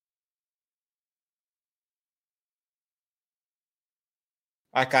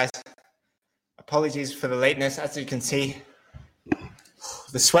All right, guys. Apologies for the lateness. As you can see,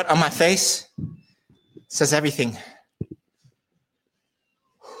 the sweat on my face says everything.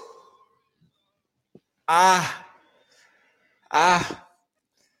 My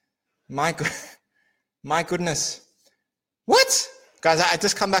goodness. What? Guys, I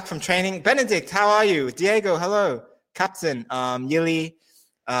just come back from training. Benedict, how are you? Diego, hello. Captain, Yili,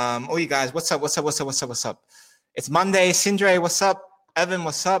 all you guys, what's up? It's Monday. Sindre, what's up? Evan,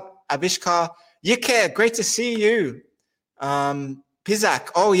 what's up? Avishkar, Yike, great to see you.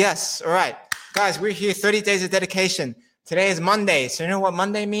 Pizak, oh yes, all right. Guys, we're here, 30 days of dedication. Today is Monday, so you know what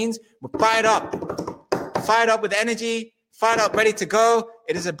Monday means? We're fired up with energy, fired up, ready to go.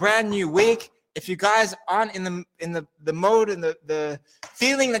 It is a brand new week. If you guys aren't in the mode and the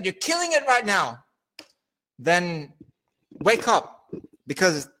feeling that you're killing it right now, then wake up,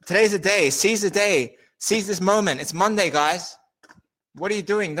 because today's a day. Seize the day. Seize this moment. It's Monday, guys. What are you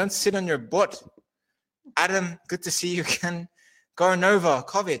doing? Don't sit on your butt. Adam, good to see you again. Goranova,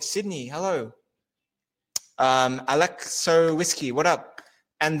 Kovic, Sydney, hello. Alexo Whiskey, what up?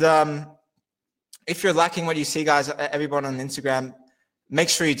 And if you're liking what you see, guys, everyone on Instagram, make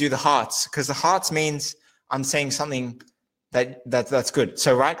sure you do the hearts, because the hearts means I'm saying something that's good.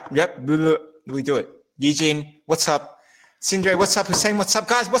 So, right? Yep, we do it. Eugene, what's up? Sindre, what's up? Hussein, what's up?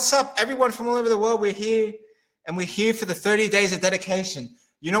 Guys, what's up? Everyone from all over the world, we're here, and we're here for the 30 days of dedication.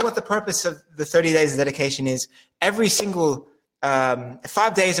 You know what the purpose of the 30 days of dedication is? Every single 5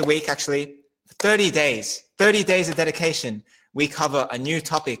 days a week, actually, 30 days of dedication. We cover a new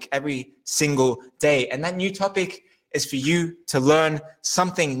topic every single day. And that new topic is for you to learn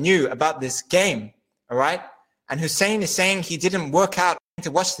something new about this game. All right. And Hussein is saying he didn't work out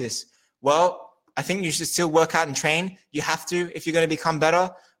to watch this. Well, I think you should still work out and train. You have to if you're going to become better.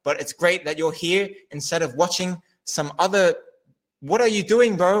 But it's great that you're here instead of watching some other. What are you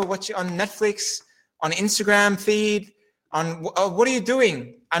doing, bro? Watch on Netflix, on Instagram feed, on what are you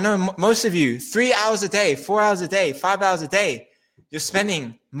doing? I know most of you, 3 hours a day, 4 hours a day, 5 hours a day, you're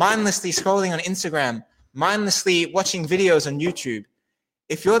spending mindlessly scrolling on Instagram, mindlessly watching videos on YouTube.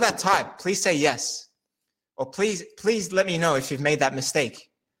 If you're that type, please say yes. Or please let me know if you've made that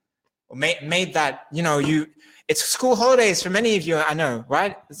mistake. Or made that, it's school holidays for many of you, I know,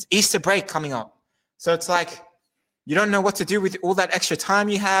 right? It's Easter break coming up. So it's like, you don't know what to do with all that extra time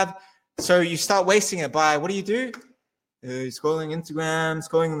you have. So you start wasting it by, what do? Scrolling Instagram,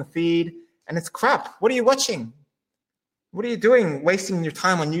 scrolling on the feed, and it's crap. What are you watching? What are you doing wasting your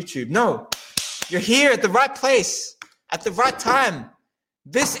time on YouTube? No, you're here at the right place, at the right time.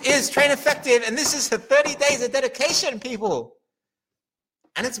 This is Train Effective, and this is the 30 days of dedication, people.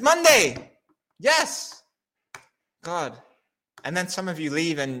 And it's Monday. Yes. God. And then some of you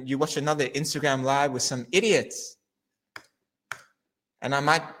leave and you watch another Instagram live with some idiots. And I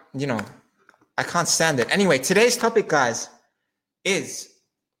might, I can't stand it. Anyway, today's topic, guys, is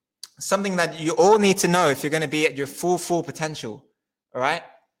something that you all need to know if you're going to be at your full potential. All right?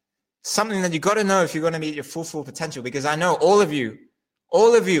 Something that you got to know if you're going to be at your full potential, because I know all of you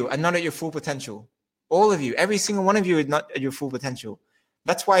are not at your full potential. All of you, every single one of you is not at your full potential.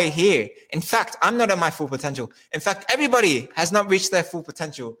 That's why you're here. In fact, I'm not at my full potential. In fact, everybody has not reached their full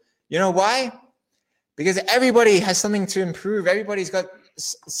potential. You know why? Because everybody has something to improve. Everybody's got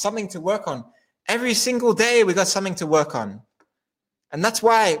something to work on. Every single day, we got something to work on. And that's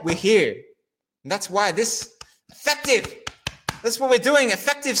why we're here. And that's why this effective. That's what we're doing.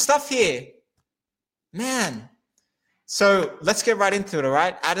 Effective stuff here. Man. So let's get right into it, all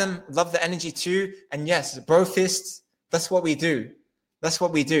right? Adam, love the energy too. And yes, bro fists, that's what we do. That's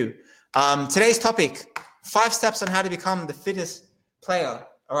what we do. Today's topic, 5 steps on how to become the fittest player,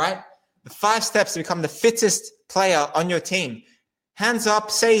 all right? The 5 steps to become the fittest player on your team. Hands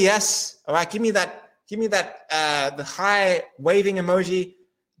up, say yes. All right, give me that, the high waving emoji,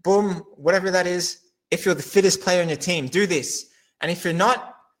 boom, whatever that is. If you're the fittest player on your team, do this. And if you're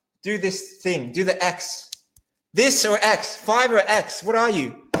not, do this thing, do the X. This or X, 5 or X, what are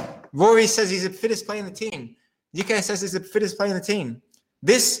you? Rory says he's the fittest player in the team. UK says he's the fittest player in the team.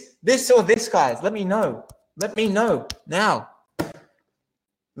 This or this, guys, let me know. Let me know now.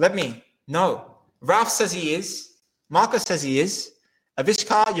 Let me know. Ralph says he is. Marcus says he is.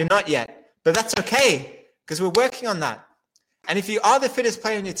 Avishkar, you're not yet. But that's okay, because we're working on that. And if you are the fittest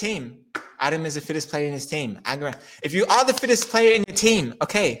player in your team, Adam is the fittest player in his team. If you are the fittest player in your team,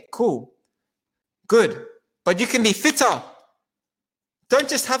 okay, cool. Good. But you can be fitter. Don't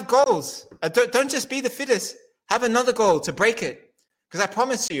just have goals. Don't just be the fittest. Have another goal to break it. Because I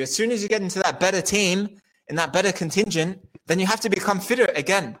promise you, as soon as you get into that better team, in that better contingent, then you have to become fitter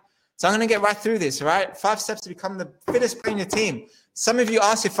again. So I'm going to get right through this, all right? 5 steps to become the fittest player in your team. Some of you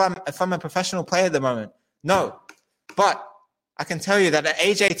asked if I'm a professional player at the moment. No, but I can tell you that at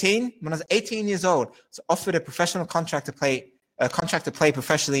age 18, when I was 18 years old, I was offered a professional contract to play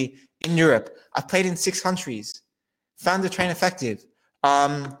professionally in Europe. I've played in 6 countries. Found the train effective.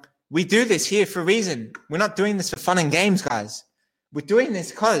 We do this here for a reason. We're not doing this for fun and games, guys. We're doing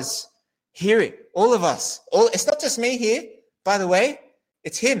this because, hear it, all of us. It's not just me here, by the way.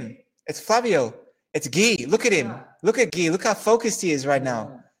 It's him. It's Flavio. It's Guy. Look at him. Look at Guy. Look how focused he is right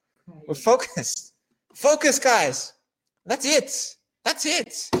now. We're focused. Focus, guys. That's it. That's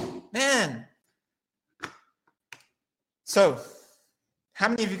it. Man. So, how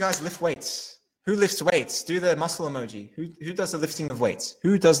many of you guys lift weights? Who lifts weights? Do the muscle emoji. Who does the lifting of weights?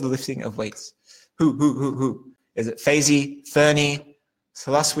 Who does the lifting of weights? Who? Is it Faisy, Fernie,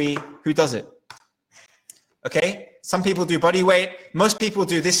 Salaswi? Who does it? Okay. Some people do body weight. Most people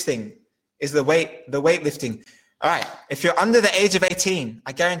do this thing, is the weightlifting. All right. If you're under the age of 18,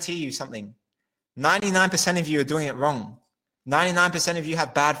 I guarantee you something. 99% of you are doing it wrong. 99% of you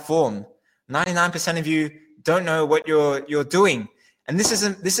have bad form. 99% of you don't know what you're doing. And this is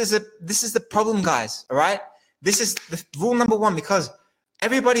the problem, guys. All right. This is the rule number 1, because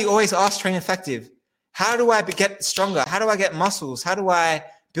everybody always asks Train Effective, how do I get stronger? How do I get muscles? How do I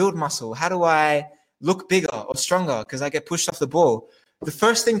build muscle? How do I look bigger or stronger because I get pushed off the ball? The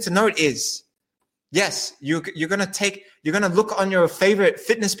first thing to note is, yes, you're going to look on your favorite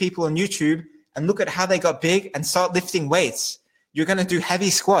fitness people on YouTube and look at how they got big and start lifting weights. You're going to do heavy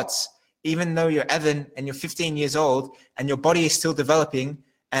squats, even though you're Evan and you're 15 years old and your body is still developing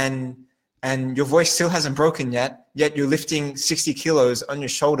and your voice still hasn't broken yet you're lifting 60 kilos on your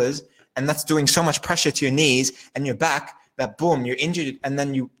shoulders, and that's doing so much pressure to your knees and your back that boom, you're injured, and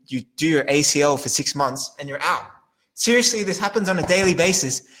then you do your ACL for 6 months and you're out. Seriously, this happens on a daily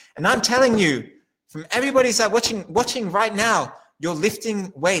basis. And I'm telling you, from everybody that's watching right now, you're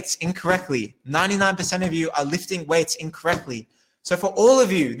lifting weights incorrectly. 99% of you are lifting weights incorrectly. So for all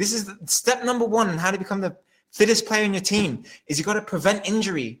of you, this is step number 1 on how to become the fittest player in your team, is you got to prevent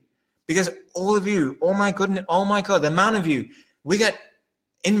injury. Because all of you, oh my God, the amount of you, we get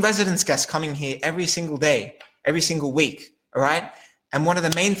in-residence guests coming here every single day, every single week, all right? And one of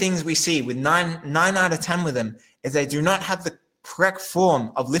the main things we see with 9 out of 10 with them is they do not have the correct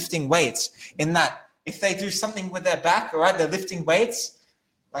form of lifting weights, in that if they do something with their back, all right, they're lifting weights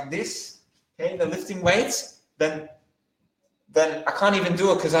like this, okay, they're lifting weights, then I can't even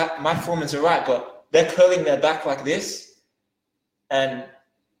do it because my form is all right, but they're curling their back like this, and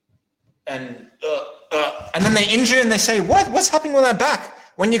then they injure and they say, what's happening with their back?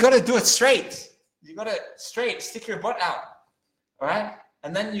 When you got to do it straight. You got to stick your butt out, all right?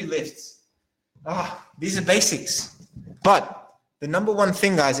 And then you lift. These are basics. But the number 1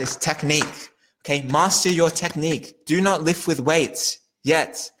 thing, guys, is technique, okay? Master your technique. Do not lift with weights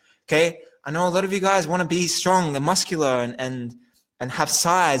yet, okay? I know a lot of you guys want to be strong and muscular and have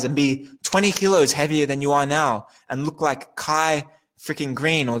size and be 20 kilos heavier than you are now and look like Kai freaking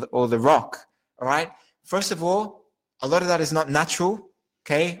Green or The Rock, all right? First of all, a lot of that is not natural,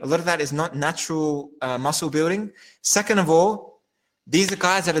 okay? A lot of that is not natural muscle building. Second of all, these are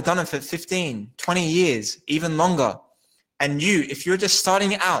guys that have done it for 15, 20 years, even longer. And if you're just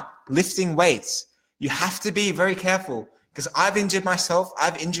starting out lifting weights, you have to be very careful, because I've injured myself.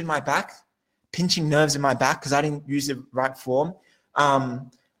 I've injured my back, pinching nerves in my back because I didn't use the right form.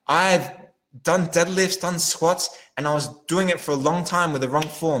 I've done deadlifts, done squats, and I was doing it for a long time with the wrong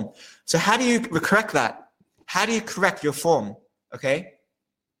form. So how do you correct that? How do you correct your form? Okay.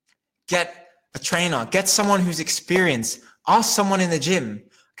 Get a trainer, get someone who's experienced, ask someone in the gym.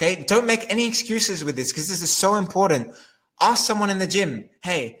 Okay. Don't make any excuses with this, because this is so important. Ask someone in the gym,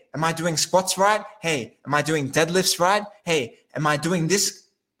 hey, am I doing squats right? Hey, am I doing deadlifts right? Hey, am I doing this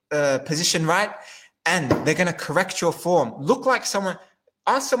position right? And they're going to correct your form.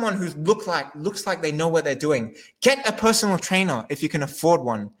 Ask someone who looks like they know what they're doing. Get a personal trainer if you can afford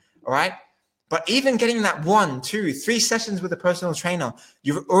one, all right? But even getting that 1, 2, 3 sessions with a personal trainer,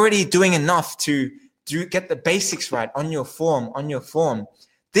 you're already doing enough to get the basics right on your form.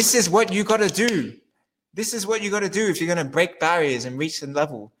 This is what you got to do. This is what you got to do if you're going to break barriers and reach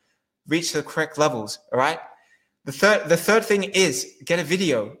the correct levels, all right? The third thing is get a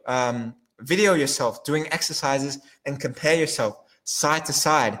video. Video yourself doing exercises and compare yourself side to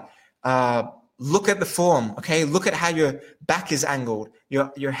side. Look at the form, okay? Look at how your back is angled,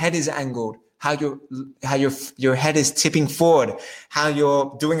 your head is angled, how your head is tipping forward, how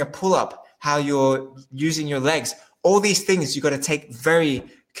you're doing a pull-up, how you're using your legs. All these things you got to take very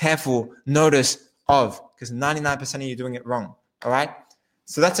careful notice of, because 99% of you are doing it wrong, all right?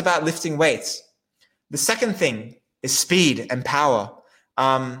 So that's about lifting weights. The second thing is speed and power.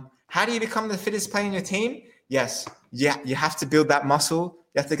 How do you become the fittest player in your team? Yes, yeah, you have to build that muscle.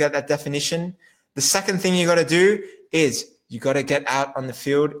 You have to get that definition. The second thing you got to do is you got to get out on the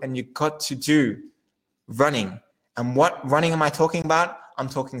field and you got to do running. And what running am I talking about? I'm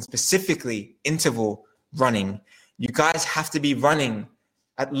talking specifically interval running. You guys have to be running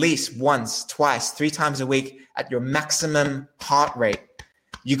at least once, twice, 3 times a week at your maximum heart rate.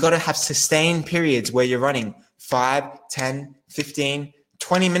 You got to have sustained periods where you're running 5, 10, 15,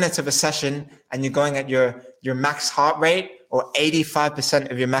 20 minutes of a session and you're going at your max heart rate or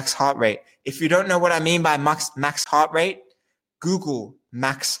 85% of your max heart rate. If you don't know what I mean by max heart rate, Google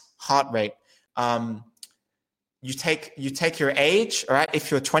max heart rate. You take your age, all right? If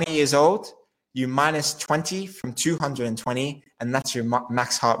you're 20 years old, you minus 20 from 220, and that's your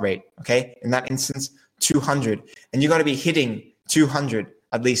max heart rate, okay? In that instance, 200. And you got to be hitting 200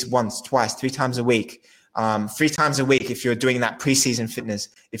 at least once, twice, 3 times a week. 3 times a week if you're doing that preseason fitness,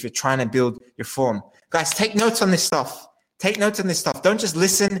 if you're trying to build your form. Guys, take notes on this stuff. Take notes on this stuff. Don't just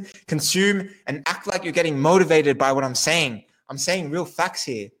listen, consume, and act like you're getting motivated by what I'm saying. I'm saying real facts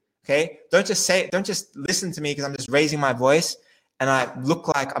here, okay? Don't just listen to me because I'm just raising my voice and I look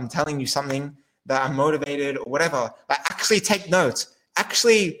like I'm telling you something that I'm motivated or whatever. Like, actually take notes.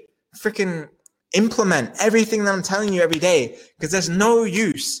 Actually freaking implement everything that I'm telling you every day, because there's no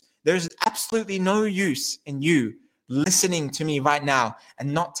use. There's absolutely no use in you listening to me right now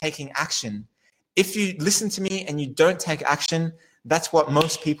and not taking action. If you listen to me and you don't take action, that's what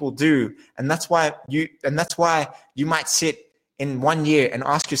most people do. And that's why you might sit in 1 year and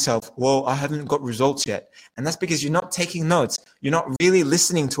ask yourself, well, I haven't got results yet. And that's because you're not taking notes. You're not really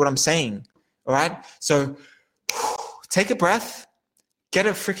listening to what I'm saying. All right. So take a breath, get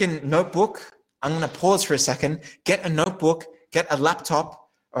a freaking notebook. I'm going to pause for a second, get a notebook, get a laptop.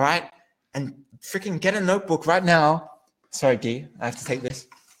 All right. And freaking get a notebook right now. Sorry, Guy, I have to take this.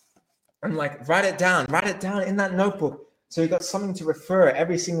 And like, write it down in that notebook. So you got something to refer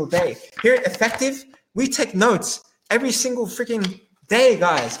every single day. Here at Effective, we take notes every single freaking day,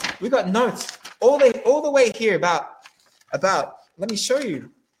 guys. We got notes all the way here about, let me show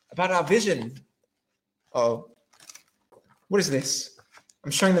you about our vision. Oh, what is this?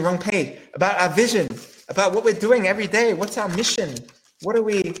 I'm showing the wrong page. About our vision, about what we're doing every day. What's our mission? What are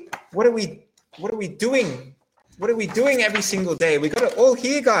we doing? What are we doing every single day? We got it all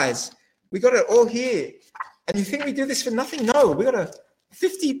here, guys. We got it all here. And you think we do this for nothing? No, we got a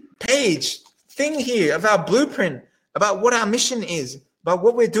 50-page thing here of our blueprint, about what our mission is, about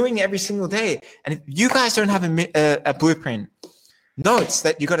what we're doing every single day. And if you guys don't have a blueprint, notes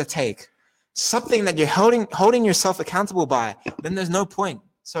that you got to take, something that you're holding yourself accountable by, then there's no point.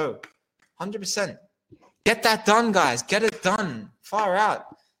 So 100%. Get that done, guys. Get it done. Far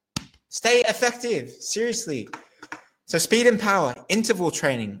out. Stay effective. Seriously. So speed and power, interval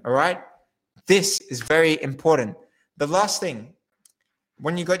training, all right? This is very important. The last thing,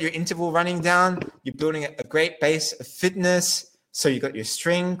 when you got your interval running down, you're building a great base of fitness. So you got your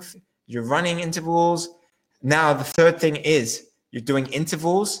strength, your running intervals. Now, the third thing is you're doing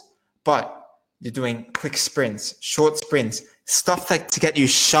intervals, but you're doing quick sprints, short sprints, stuff to get you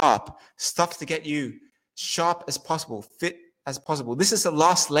sharp, stuff to get you sharp as possible, fit as possible. This is the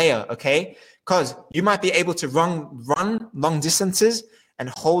last layer, okay? Because you might be able to run long distances and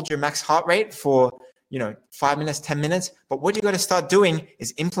hold your max heart rate for 5 minutes, 10 minutes. But what you got to start doing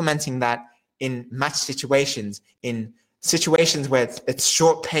is implementing that in match situations, in situations where it's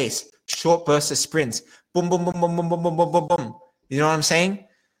short pace, short bursts of sprints, boom, boom, boom, boom, boom, boom, boom, boom, boom, boom. You know what I'm saying?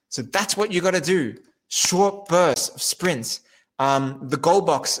 So that's what you got to do. Short bursts of sprints. The goal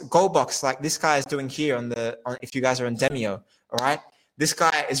box, like this guy is doing here if you guys are on Demio, all right? This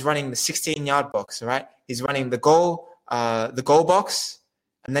guy is running the 16-yard box, all right? He's running the goal box,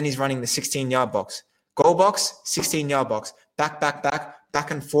 and then he's running the 16-yard box. Goal box, 16-yard box,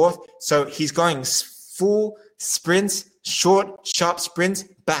 back and forth. So he's going full sprints, short, sharp sprints,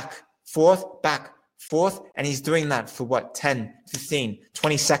 back, forth, and he's doing that for what, 10, 15,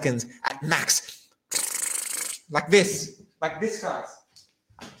 20 seconds at max. Like this, guys.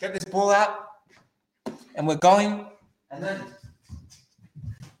 Get this ball out, and we're going, and then,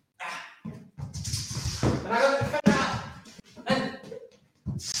 and I got the defender out,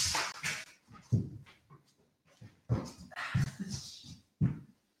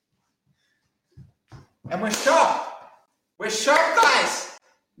 and we're sharp. We're sharp, guys.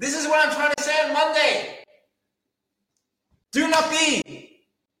 This is what I'm trying to say on Monday. Do not be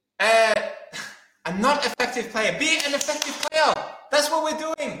a not effective player. Be an effective player. That's what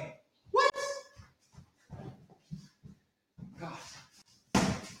we're doing. What? God.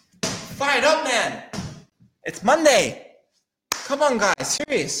 Fire it up, man. It's Monday. Come on, guys.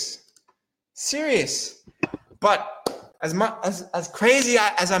 Serious. But as crazy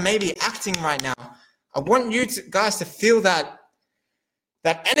as I may be acting right now, I want you guys to feel that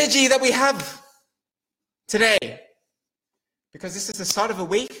energy that we have today. Because this is the start of a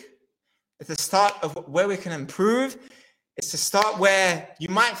week. It's the start of where we can improve. It's the start where you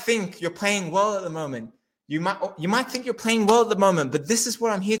might think you're playing well at the moment. You might think you're playing well at the moment, but this is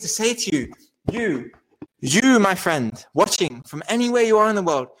what I'm here to say to you. You, my friend, watching from anywhere you are in the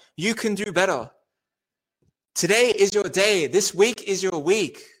world, you can do better. Today is your day. This week is your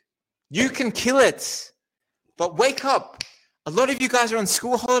week. You can kill it. But wake up. A lot of you guys are on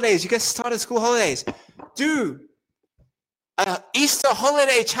school holidays. You get started school holidays. Do an Easter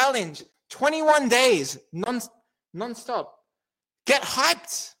holiday challenge. 21 days non-stop. Get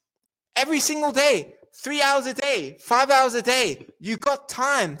hyped every single day. 3 hours a day, 5 hours a day. You got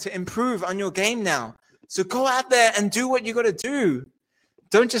time to improve on your game now. So go out there and do what you got to do.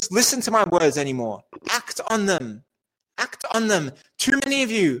 Don't just listen to my words anymore. Act on them. Act on them. Too many of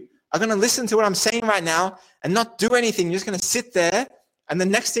you are going to listen to what I'm saying right now and not do anything. You're just going to sit there. And the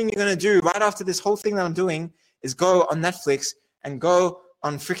next thing you're going to do right after this whole thing that I'm doing is go on Netflix and go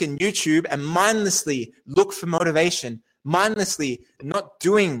on freaking YouTube and mindlessly look for motivation. Mindlessly not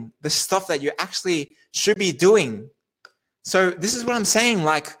doing the stuff that you actually should be doing. So this is what I'm saying.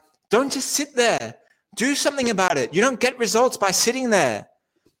 Like, don't just sit there. Do something about it. You don't get results by sitting there.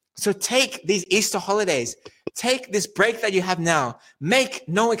 So take these Easter holidays. Take this break that you have now. Make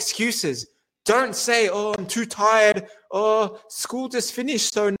no excuses. Don't say, oh, I'm too tired. Oh, school just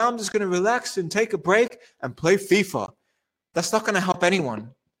finished, so now I'm just going to relax and take a break and play FIFA. That's not going to help anyone.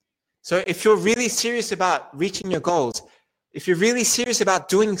 So if you're really serious about reaching your goals, if you're really serious about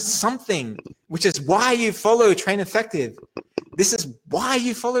doing something, which is why you follow Train Effective, this is why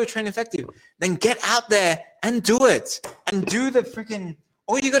you follow Train Effective, then get out there and do it. And do the freaking,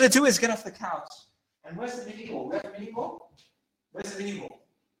 all you got to do is get off the couch. And where's the mini ball? Where's the mini ball? Where's the mini ball?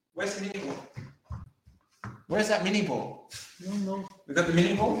 Where's the mini ball? Where's that mini ball? No. We got the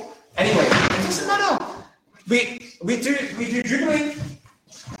mini ball? Anyway, it doesn't matter. We do dribbling.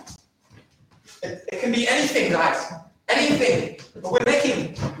 It can be anything, guys. Anything. But we're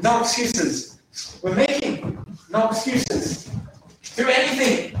making no excuses. We're making no excuses. Do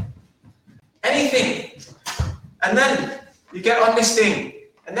anything. Anything. And then you get on this thing.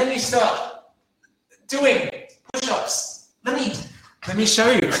 And then you start doing push-ups. Let me show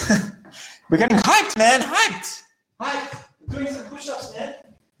you. We're getting hyped, man. Hyped. We're doing some push-ups, man.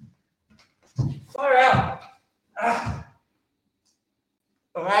 Far out.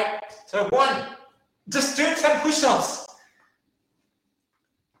 All right. So 1, just do 10 push-ups.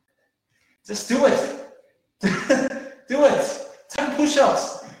 Just do it. Do it. 10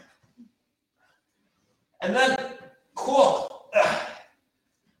 push-ups. And then cool.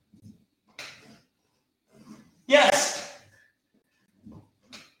 Yes.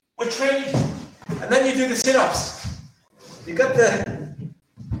 We're training. And then you do the sit-ups. You got the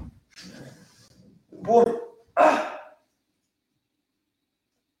boom.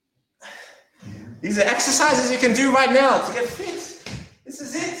 These are exercises you can do right now to get fit. This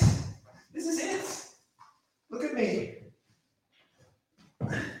is it. This is it. Look at me.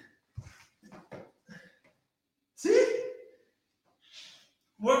 See?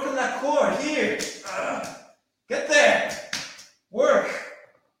 Work on that core here. Get there. Work.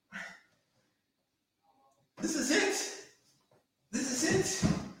 This is it. This is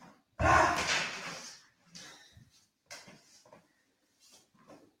it.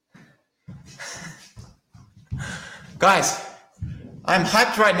 Guys, I'm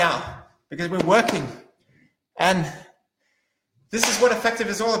hyped right now because we're working. And this is what effective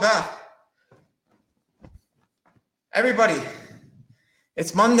is all about. Everybody,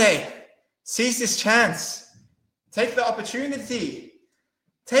 it's Monday. Seize this chance. Take the opportunity.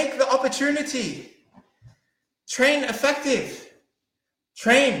 Take the opportunity. Train effective.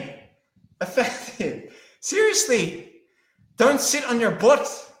 Train effective. Seriously, don't sit on your butt.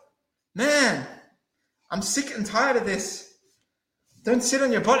 Man, I'm sick and tired of this. Don't sit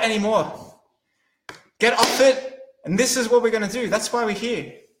on your butt anymore. Get off it, and this is what we're going to do. That's why we're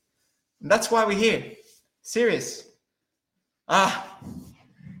here. That's why we're here. Serious.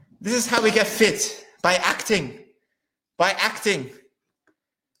 This is how we get fit. By acting. By acting.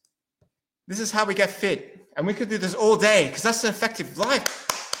 This is how we get fit. And we could do this all day, because that's an effective life.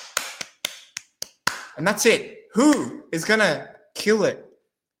 And that's it. Who is going to kill it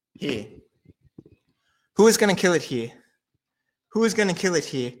here? Who is going to kill it here? Who is going to kill it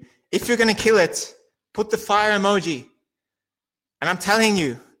here? If you're going to kill it, put the fire emoji. And I'm telling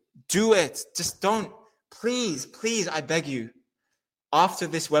you, do it. Just don't please, I beg you, after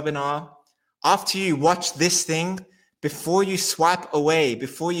this webinar, after you watch this thing, before you swipe away,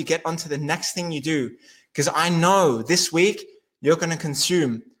 before you get onto the next thing you do, because I know this week you're going to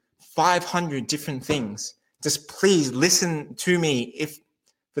consume 500 different things. Just please listen to me. If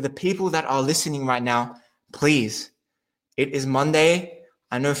for the people that are listening right now, please, it is Monday.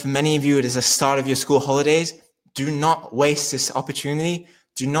 I know for many of you, it is the start of your school holidays. Do not waste this opportunity.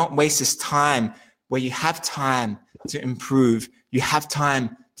 Do not waste this time where you have time to improve. You have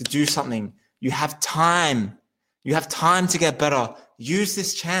time to do something. You have time. You have time to get better. Use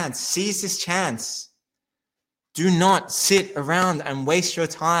this chance. Seize this chance. Do not sit around and waste your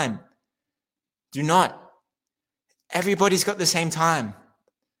time. Do not. Everybody's got the same time.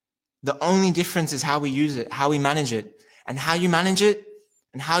 The only difference is how we use it, how we manage it. And how you manage it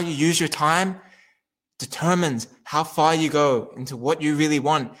and how you use your time determines how far you go into what you really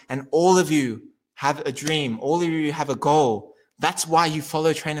want. And all of you have a dream. All of you have a goal. That's why you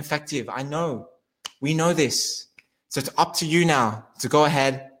follow Train Effective. I know. We know this. So it's up to you now to go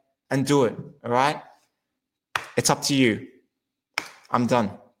ahead and do it. All right? It's up to you. I'm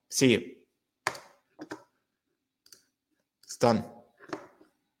done. See you. It's done.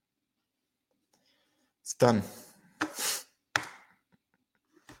 It's done.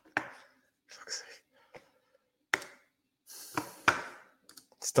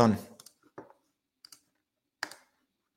 It's done.